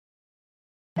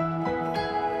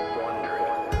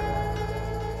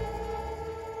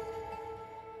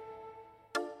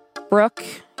Brooke,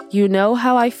 you know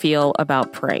how I feel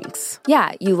about pranks.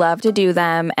 Yeah, you love to do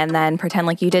them and then pretend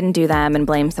like you didn't do them and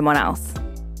blame someone else.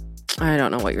 I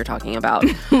don't know what you're talking about.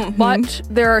 But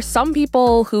there are some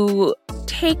people who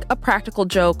take a practical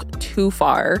joke too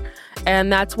far, and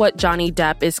that's what Johnny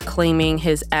Depp is claiming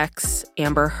his ex,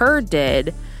 Amber Heard,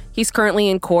 did. He's currently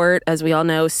in court, as we all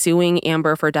know, suing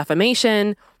Amber for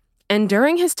defamation. And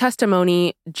during his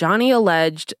testimony, Johnny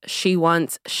alleged she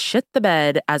once shit the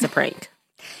bed as a prank.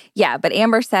 Yeah, but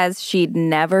Amber says she'd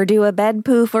never do a bed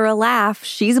poo for a laugh.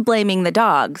 She's blaming the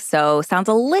dog. So sounds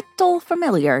a little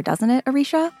familiar, doesn't it,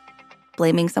 Arisha?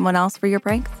 Blaming someone else for your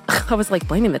pranks? I was like,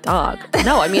 blaming the dog.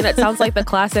 No, I mean, it sounds like the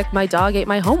classic, my dog ate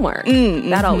my homework.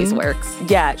 That always works.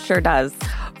 Yeah, it sure does.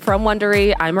 From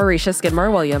Wondery, I'm Arisha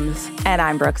Skidmore-Williams. And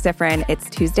I'm Brooke Siffrin. It's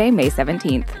Tuesday, May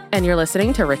 17th. And you're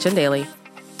listening to Rich and Daily.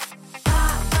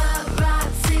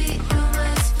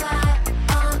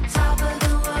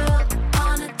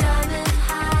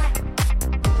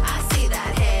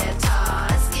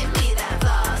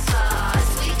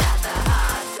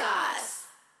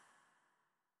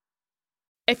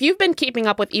 If you've been keeping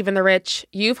up with Even the Rich,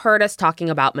 you've heard us talking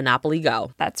about Monopoly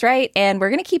Go. That's right, and we're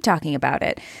going to keep talking about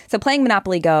it. So playing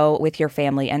Monopoly Go with your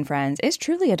family and friends is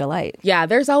truly a delight. Yeah,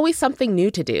 there's always something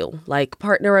new to do, like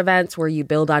partner events where you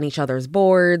build on each other's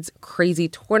boards, crazy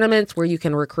tournaments where you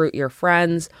can recruit your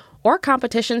friends, or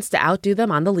competitions to outdo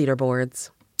them on the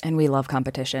leaderboards. And we love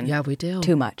competition. Yeah, we do.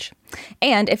 Too much.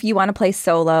 And if you want to play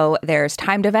solo, there's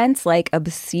timed events like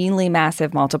obscenely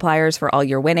massive multipliers for all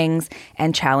your winnings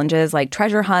and challenges like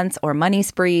treasure hunts or money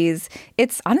sprees.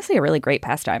 It's honestly a really great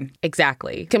pastime.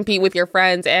 Exactly. Compete with your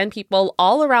friends and people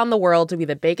all around the world to be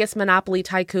the biggest Monopoly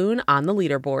tycoon on the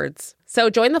leaderboards. So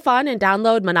join the fun and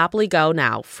download Monopoly Go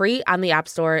now, free on the App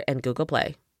Store and Google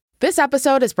Play. This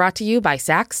episode is brought to you by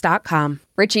Saks.com.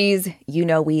 Richies, you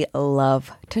know we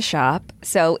love to shop,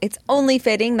 so it's only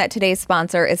fitting that today's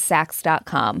sponsor is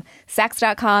Saks.com.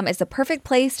 Saks.com is the perfect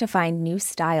place to find new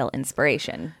style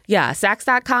inspiration. Yeah,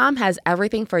 Saks.com has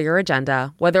everything for your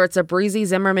agenda, whether it's a breezy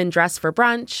Zimmermann dress for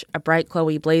brunch, a bright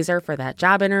Chloe blazer for that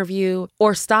job interview,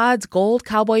 or Staud's gold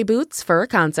cowboy boots for a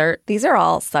concert. These are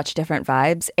all such different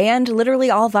vibes, and literally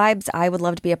all vibes I would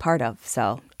love to be a part of,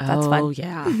 so that's fun. Oh,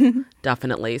 yeah,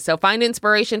 definitely. So find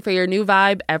inspiration for your new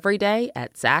vibe every day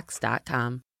at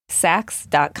Saks.com.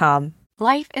 Saks.com.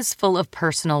 Life is full of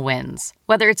personal wins.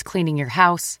 Whether it's cleaning your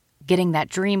house, getting that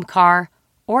dream car,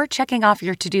 or checking off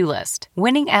your to-do list,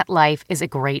 winning at life is a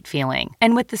great feeling.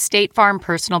 And with the State Farm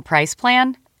Personal Price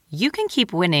Plan, you can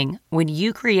keep winning when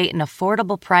you create an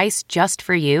affordable price just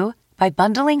for you by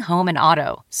bundling home and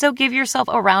auto. So give yourself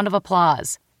a round of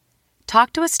applause.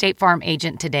 Talk to a State Farm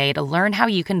agent today to learn how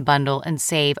you can bundle and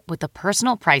save with the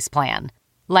Personal Price Plan.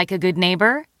 Like a good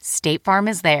neighbor, State Farm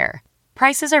is there.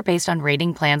 Prices are based on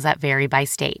rating plans that vary by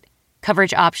state.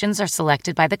 Coverage options are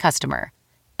selected by the customer.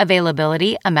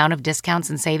 Availability, amount of discounts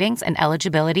and savings, and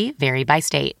eligibility vary by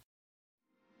state.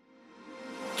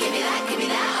 Give me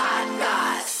that hot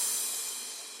goss.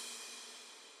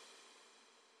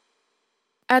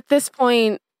 At this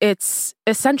point, it's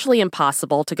essentially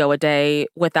impossible to go a day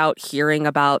without hearing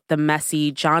about the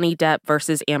messy Johnny Depp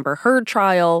versus Amber Heard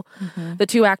trial. The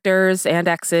two actors and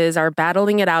exes are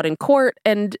battling it out in court,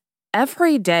 and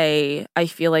every day I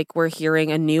feel like we're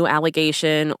hearing a new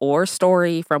allegation or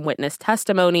story from witness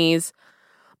testimonies,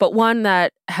 but one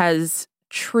that has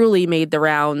truly made the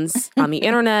rounds on the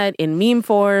internet, in meme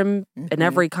form, in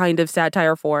every kind of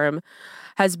satire form,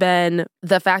 has been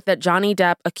the fact that Johnny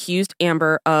Depp accused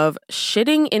Amber of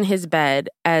shitting in his bed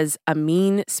as a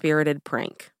mean-spirited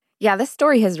prank. Yeah, this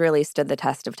story has really stood the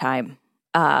test of time.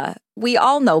 We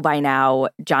all know by now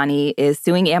Johnny is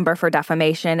suing Amber for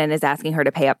defamation and is asking her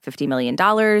to pay up $50 million.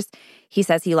 He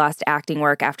says he lost acting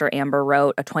work after Amber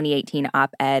wrote a 2018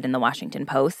 op-ed in the Washington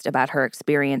Post about her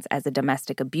experience as a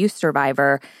domestic abuse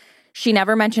survivor. She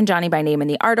never mentioned Johnny by name in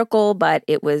the article, but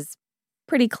it was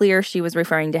pretty clear she was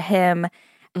referring to him.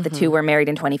 The two were married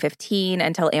in 2015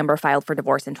 until Amber filed for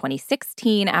divorce in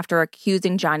 2016 after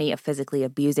accusing Johnny of physically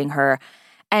abusing her.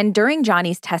 And during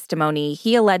Johnny's testimony,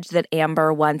 he alleged that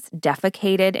Amber once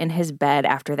defecated in his bed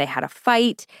after they had a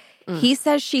fight. He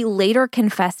says she later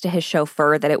confessed to his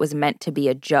chauffeur that it was meant to be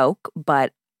a joke,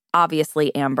 but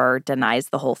obviously Amber denies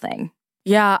the whole thing.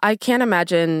 Yeah, I can't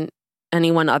imagine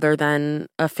anyone other than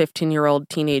a 15-year-old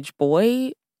teenage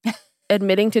boy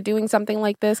admitting to doing something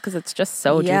like this because it's just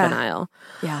so juvenile.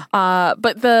 Yeah.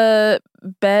 But the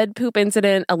bed poop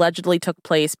incident allegedly took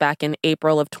place back in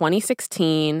April of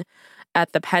 2016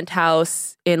 at the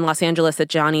penthouse in Los Angeles that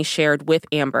Johnny shared with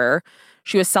Amber.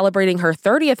 She was celebrating her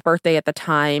 30th birthday at the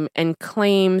time and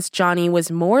claims Johnny was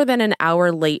more than an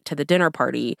hour late to the dinner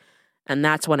party. And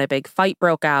that's when a big fight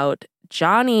broke out.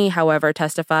 Johnny, however,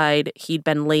 testified he'd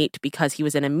been late because he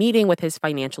was in a meeting with his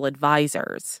financial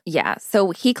advisors. Yeah,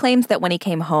 so he claims that when he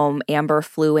came home, Amber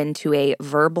flew into a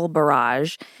verbal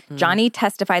barrage. Johnny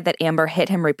testified that Amber hit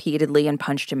him repeatedly and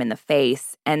punched him in the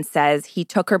face, and says he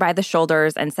took her by the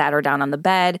shoulders and sat her down on the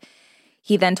bed.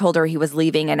 He then told her he was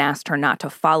leaving and asked her not to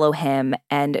follow him,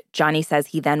 and Johnny says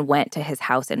he then went to his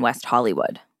house in West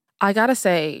Hollywood. I gotta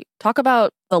say, talk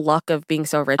about the luck of being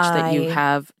so rich that you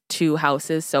have two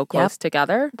houses so close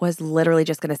together. Was literally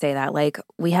just going to say that. Like,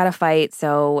 we had a fight,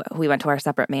 so we went to our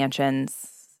separate mansions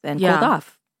and cooled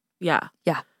off. Yeah.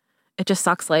 Yeah. It just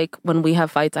sucks. Like, when we have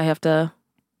fights, I have to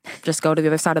just go to the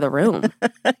other side of the room.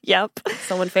 Yep.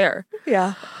 So unfair.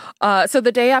 Yeah. So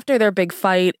the day after their big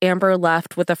fight, Amber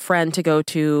left with a friend to go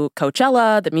to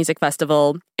Coachella, the music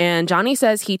festival, and Johnny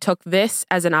says he took this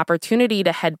as an opportunity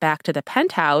to head back to the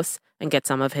penthouse and get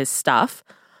some of his stuff.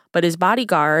 But his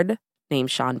bodyguard,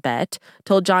 named Sean Bett,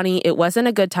 told Johnny it wasn't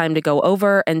a good time to go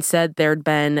over and said there'd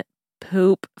been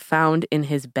poop found in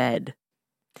his bed.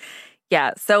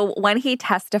 Yeah, so when he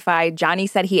testified, Johnny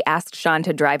said he asked Sean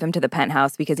to drive him to the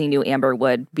penthouse because he knew Amber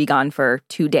would be gone for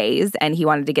 2 days and he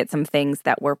wanted to get some things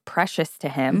that were precious to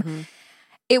him. Mm-hmm.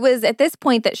 It was at this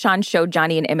point that Sean showed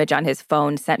Johnny an image on his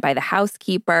phone sent by the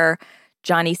housekeeper.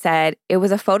 Johnny said, it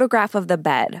was a photograph of the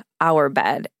bed, our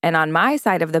bed, and on my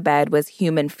side of the bed was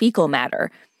human fecal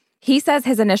matter. He says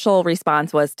his initial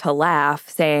response was to laugh,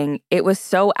 saying, it was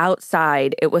so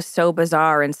outside, it was so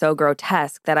bizarre and so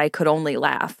grotesque that I could only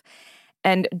laugh.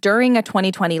 And during a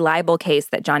 2020 libel case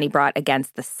that Johnny brought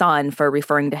against The Sun for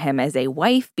referring to him as a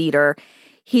wife beater,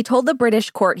 he told the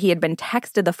British court he had been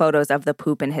texted the photos of the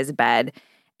poop in his bed.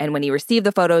 And when he received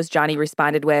the photos, Johnny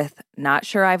responded with, not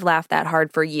sure I've laughed that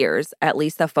hard for years. At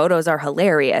least the photos are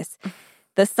hilarious.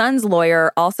 The Sun's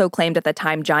lawyer also claimed at the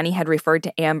time Johnny had referred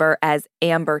to Amber as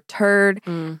Amber Turd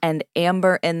and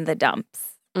Amber in the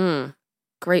dumps.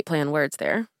 Great play on words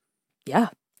there. Yeah.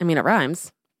 I mean, it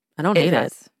rhymes. I don't hate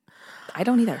it. I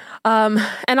don't either.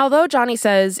 And although Johnny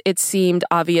says it seemed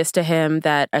obvious to him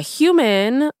that a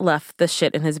human left the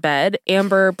shit in his bed,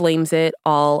 Amber blames it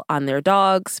all on their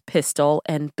dogs, Pistol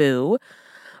and Boo.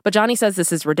 But Johnny says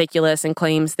this is ridiculous and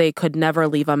claims they could never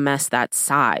leave a mess that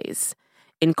size.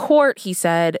 In court, he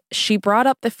said, she brought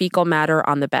up the fecal matter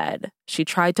on the bed. She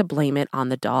tried to blame it on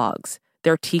the dogs.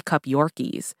 They're teacup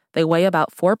Yorkies. They weigh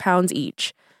about 4 pounds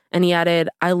each. And he added,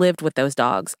 I lived with those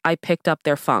dogs. I picked up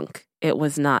their funk. It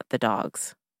was not the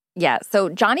dogs. Yeah, so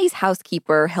Johnny's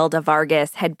housekeeper, Hilda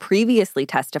Vargas, had previously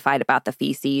testified about the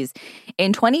feces.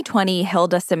 In 2020,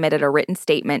 Hilda submitted a written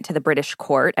statement to the British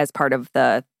court as part of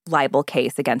the libel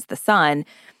case against The Sun.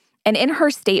 And in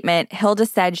her statement, Hilda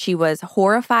said she was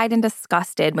horrified and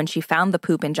disgusted when she found the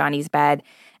poop in Johnny's bed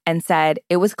and said,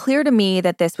 it was clear to me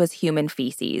that this was human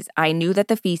feces. I knew that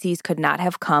the feces could not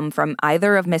have come from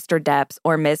either of Mr. Depp's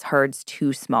or Ms. Heard's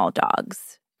 2 small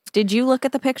dogs. Did you look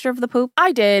at the picture of the poop?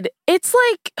 I did. It's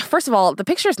like, first of all, the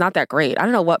picture's not that great. I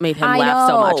don't know what made him laugh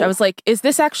so much. I was like, is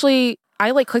this actually,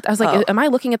 I clicked, I was like, am I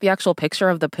looking at the actual picture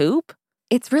of the poop?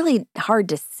 It's really hard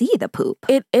to see the poop.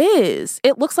 It is.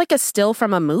 It looks like a still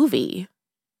from a movie.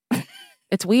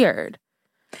 It's weird.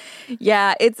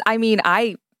 Yeah,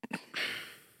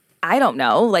 I don't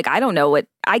know. Like, I don't know what,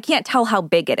 I can't tell how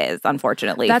big it is,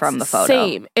 unfortunately, from the photo.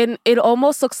 Same. And it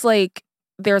almost looks like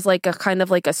there's like a kind of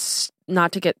like a,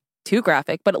 not to get too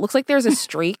graphic, but it looks like there's a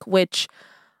streak, which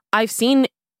I've seen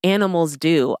animals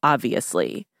do,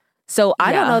 obviously. So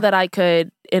I don't know that I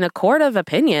could, in a court of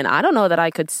opinion, I don't know that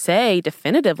I could say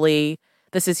definitively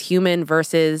this is human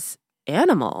versus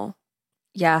animal.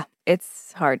 Yeah,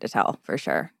 it's hard to tell for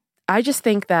sure. I just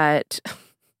think that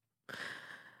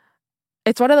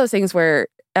it's one of those things where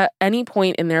at any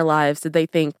point in their lives did they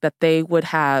think that they would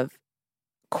have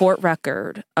court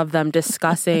record of them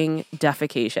discussing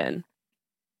defecation?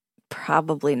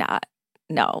 Probably not.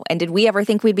 No. And did we ever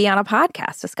think we'd be on a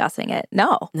podcast discussing it?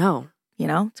 No. You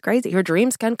know, it's crazy. Your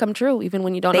dreams can come true even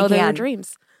when you don't know they're your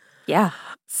dreams. Yeah.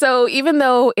 So even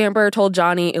though Amber told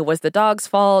Johnny it was the dog's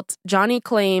fault, Johnny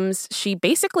claims she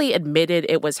basically admitted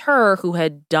it was her who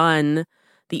had done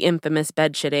the infamous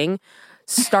bed shitting.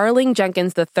 Starling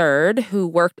Jenkins III, who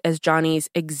worked as Johnny's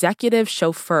executive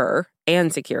chauffeur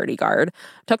and security guard,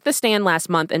 took the stand last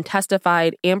month and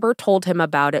testified Amber told him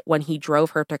about it when he drove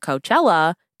her to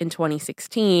Coachella in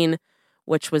 2016,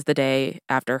 which was the day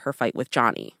after her fight with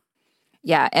Johnny.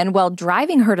 Yeah, and while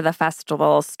driving her to the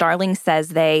festival, Starling says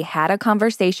they had a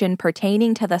conversation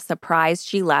pertaining to the surprise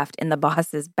she left in the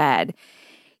boss's bed.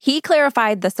 He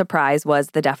clarified the surprise was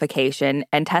the defecation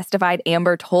and testified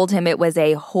Amber told him it was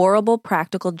a horrible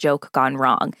practical joke gone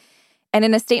wrong. And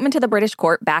in a statement to the British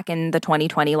court back in the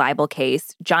 2020 libel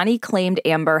case, Johnny claimed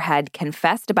Amber had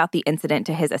confessed about the incident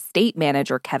to his estate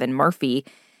manager, Kevin Murphy.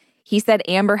 He said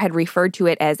Amber had referred to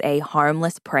it as a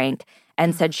harmless prank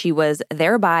and said she was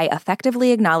thereby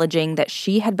effectively acknowledging that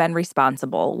she had been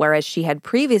responsible, whereas she had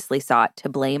previously sought to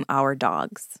blame our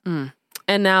dogs.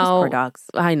 And now, those poor dogs.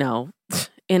 I know,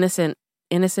 innocent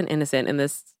in this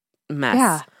mess.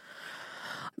 Yeah.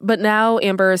 But now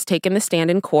Amber has taken the stand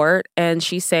in court, and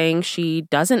she's saying she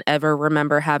doesn't ever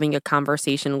remember having a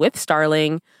conversation with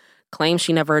Starling, claims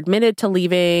she never admitted to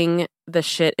leaving the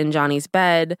shit in Johnny's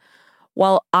bed.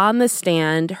 While on the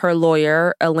stand, her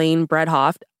lawyer, Elaine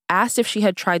Bredhoft, asked if she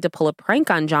had tried to pull a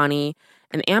prank on Johnny,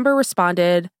 and Amber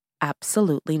responded,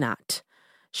 absolutely not.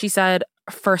 She said,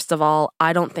 first of all,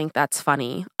 I don't think that's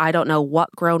funny. I don't know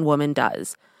what grown woman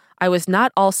does. I was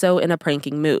not also in a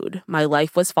pranking mood. My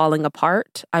life was falling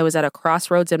apart. I was at a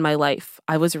crossroads in my life.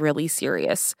 I was really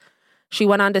serious. She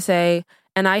went on to say,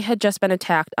 and I had just been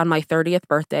attacked on my 30th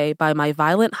birthday by my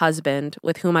violent husband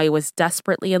with whom I was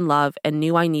desperately in love and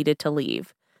knew I needed to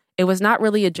leave. It was not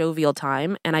really a jovial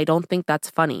time, and I don't think that's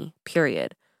funny,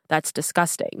 period. That's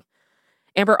disgusting.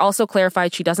 Amber also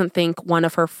clarified she doesn't think one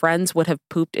of her friends would have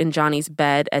pooped in Johnny's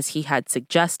bed as he had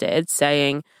suggested,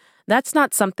 saying, that's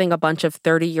not something a bunch of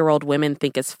 30-year-old women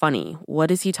think is funny.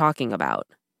 What is he talking about?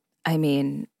 I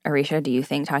mean, Arisha, do you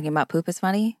think talking about poop is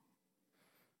funny?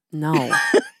 No.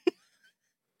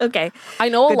 Okay. I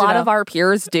know Good a lot of our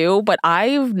peers do, but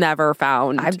I've never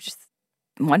found. I'm just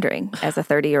wondering, as a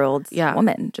 30-year-old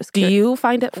woman, just do you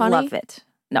find it funny? Love it.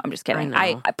 No, I'm just kidding.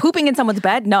 I know. Pooping in someone's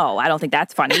bed? No, I don't think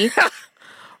that's funny.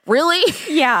 Really?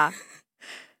 Yeah.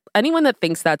 Anyone that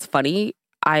thinks that's funny,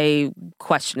 I'm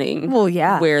questioning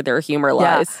where their humor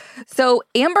lies. Yeah. So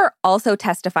Amber also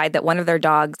testified that one of their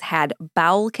dogs had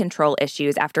bowel control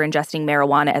issues after ingesting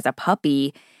marijuana as a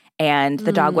puppy, and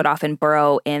the dog would often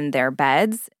burrow in their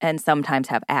beds and sometimes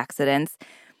have accidents.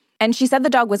 And she said the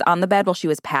dog was on the bed while she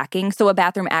was packing, so a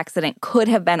bathroom accident could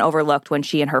have been overlooked when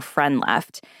she and her friend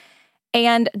left.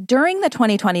 And during the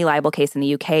 2020 libel case in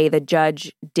the UK, the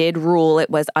judge did rule it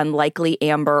was unlikely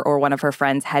Amber or one of her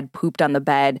friends had pooped on the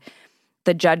bed.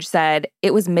 The judge said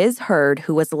it was Ms. Heard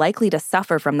who was likely to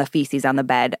suffer from the feces on the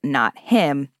bed, not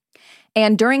him.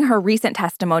 And during her recent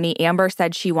testimony, Amber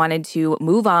said she wanted to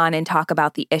move on and talk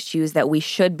about the issues that we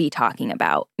should be talking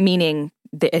about, meaning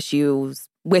the issues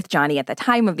with Johnny at the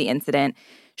time of the incident.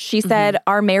 She said,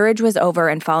 our marriage was over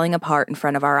and falling apart in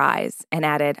front of our eyes, and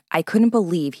added, I couldn't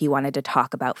believe he wanted to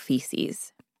talk about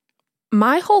feces.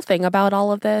 My whole thing about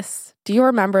all of this, do you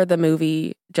remember the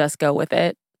movie Just Go With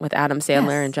It with Adam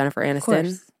Sandler and Jennifer Aniston? Of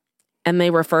course. And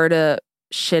they refer to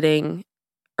shitting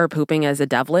or pooping as a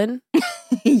Devlin?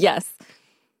 Yes.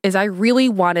 Is I really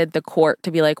wanted the court to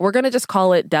be like, we're going to just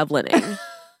call it Devlining.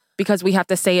 Because we have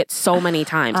to say it so many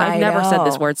times. I've never said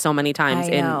this word so many times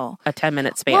in a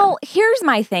 10-minute span. Well, here's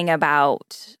my thing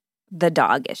about the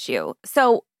dog issue.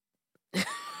 So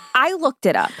I looked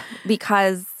it up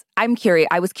because I'm curious.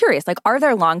 I was curious, like, are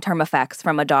there long-term effects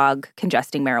from a dog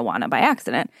congesting marijuana by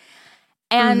accident?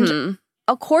 And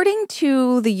according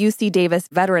to the UC Davis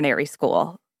Veterinary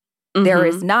School, there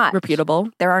is not. Reputable.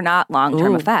 There are not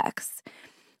long-term effects.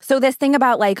 So this thing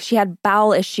about, like, she had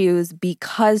bowel issues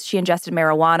because she ingested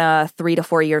marijuana 3 to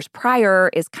 4 years prior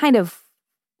is kind of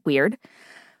weird.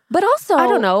 But also, I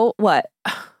don't know. What?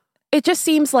 It just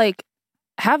seems like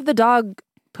have the dog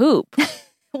poop.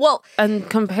 Well, and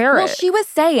compare it. Well, she was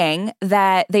saying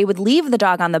that they would leave the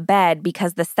dog on the bed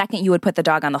because the second you would put the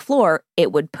dog on the floor,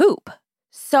 it would poop.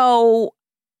 So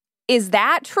is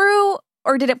that true,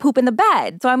 or did it poop in the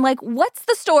bed? So I'm like, what's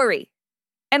the story?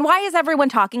 And why is everyone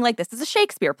talking like this is a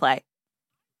Shakespeare play?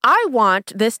 I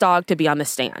want this dog to be on the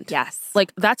stand. Yes.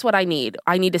 Like, that's what I need.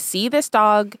 I need to see this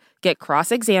dog get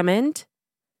cross-examined.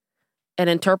 An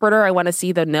interpreter, I want to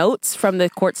see the notes from the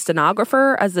court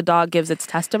stenographer as the dog gives its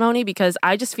testimony, because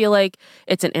I just feel like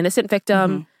it's an innocent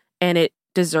victim and it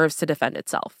deserves to defend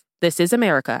itself. This is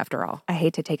America, after all. I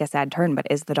hate to take a sad turn, but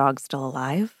is the dog still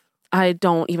alive? I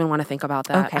don't even want to think about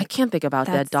that. Okay. I can't think about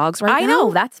dead dogs right now. I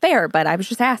know, that's fair, but I was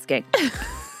just asking.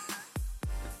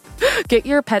 Get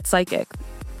your pet psychic.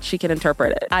 She can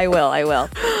interpret it. I will.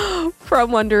 From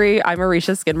Wondery, I'm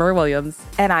Arisha Skidmore-Williams.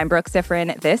 And I'm Brooke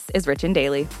Siffrin. This is Rich and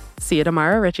Daily. See you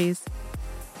tomorrow, Richies.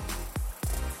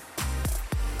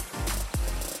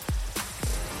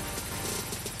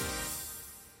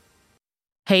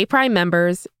 Hey, Prime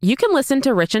members. You can listen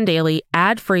to Rich and Daily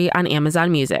ad-free on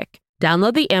Amazon Music.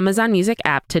 Download the Amazon Music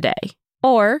app today.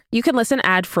 Or you can listen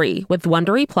ad-free with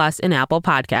Wondery Plus in Apple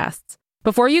Podcasts.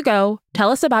 Before you go,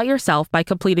 tell us about yourself by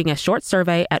completing a short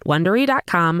survey at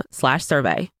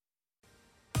Wondery.com/survey.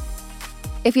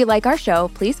 If you like our show,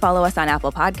 please follow us on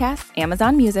Apple Podcasts,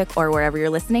 Amazon Music, or wherever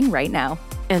you're listening right now.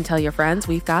 And tell your friends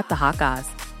we've got the hot goss.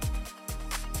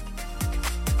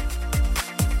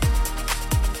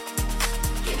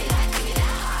 Give me that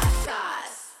hot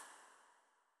goss.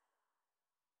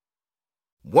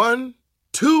 1,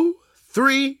 2,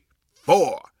 3,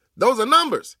 4. Those are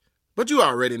numbers. But you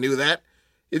already knew that.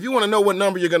 If you want to know what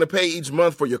number you're going to pay each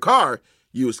month for your car,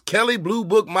 use Kelley Blue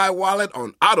Book My Wallet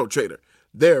on AutoTrader.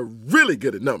 They're really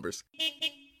good at numbers.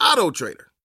 AutoTrader.